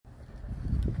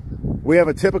We have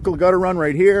a typical gutter run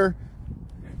right here.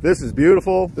 This is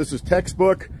beautiful. This is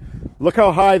textbook. Look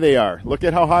how high they are. Look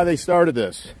at how high they started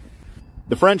this.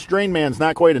 The French drain man's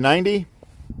not quite a 90.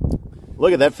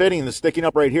 Look at that fitting that's sticking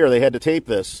up right here. They had to tape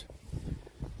this.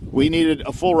 We needed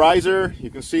a full riser.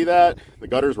 You can see that. The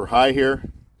gutters were high here.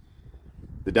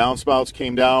 The downspouts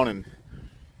came down and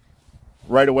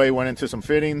right away went into some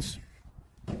fittings.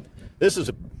 This is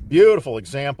a beautiful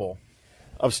example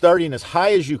of starting as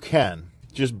high as you can,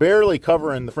 just barely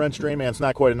covering the French drain man's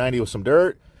not quite a 90 with some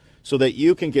dirt so that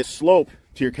you can get slope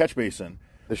to your catch basin.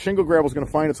 The shingle gravel is going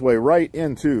to find its way right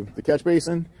into the catch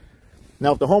basin.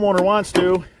 Now, if the homeowner wants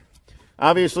to,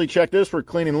 obviously check this for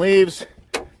cleaning leaves,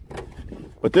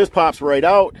 but this pops right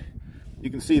out. You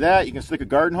can see that. You can stick a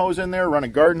garden hose in there, run a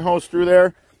garden hose through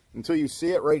there until you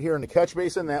see it right here in the catch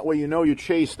basin. That way you know you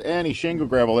chased any shingle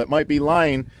gravel that might be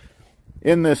lying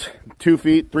in this 2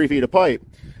 feet, 3 feet of pipe.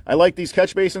 I like these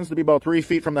catch basins to be about 3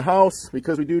 feet from the house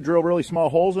because we do drill really small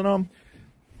holes in them.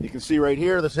 You can see right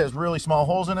here, this has really small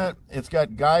holes in it. It's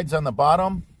got guides on the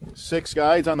bottom, 6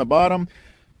 guides on the bottom.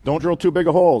 Don't drill too big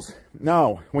of holes.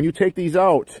 Now, when you take these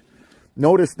out,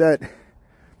 notice that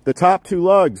the top 2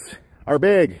 lugs are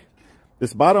big.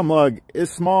 This bottom lug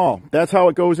is small. That's how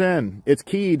it goes in. It's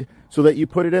keyed so that you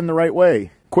put it in the right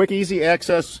way. Quick, easy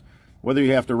access, whether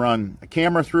you have to run a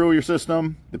camera through your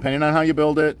system, depending on how you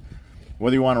build it,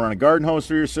 whether you want to run a garden hose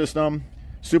through your system,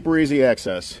 super easy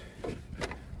access.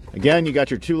 Again, you got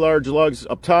your 2 large lugs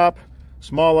up top,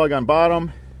 small lug on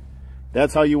bottom.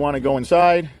 That's how you want to go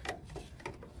inside.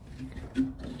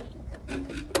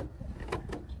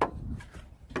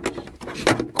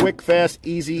 Quick, fast,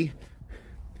 easy.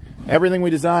 Everything we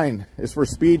design is for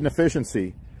speed and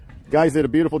efficiency. Guys did a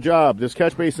beautiful job. This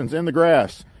catch basin's in the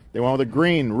grass. They went with a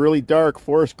green, really dark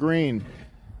forest green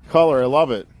color. I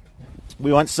love it.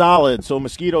 We went solid so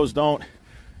mosquitoes don't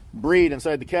breed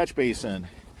inside the catch basin.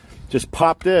 Just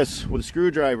pop this with a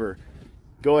screwdriver.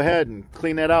 Go ahead and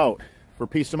clean that out for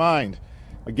peace of mind.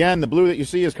 Again, the blue that you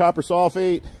see is copper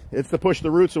sulfate. It's to push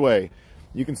the roots away.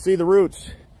 You can see the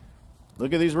roots.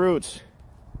 Look at these roots.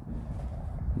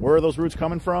 Where are those roots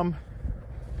coming from?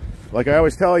 Like I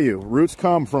always tell you, roots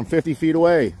come from 50 feet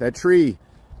away. That tree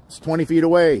is 20 feet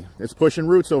away. It's pushing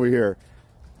roots over here.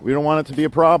 We don't want it to be a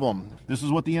problem. This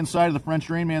is what the inside of the French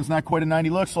drain man's not quite a 90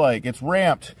 looks like. It's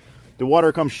ramped. The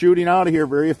water comes shooting out of here,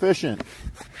 very efficient.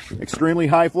 Extremely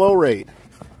high flow rate.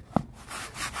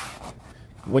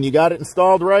 When you got it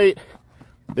installed right,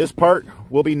 this part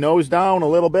will be nose down a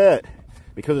little bit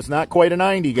because it's not quite a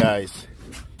 90, guys.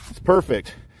 It's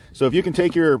perfect. So if you can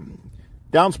take your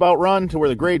downspout run to where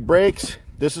the grade breaks,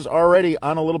 this is already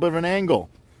on a little bit of an angle.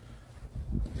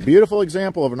 Beautiful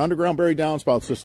example of an underground buried downspout system.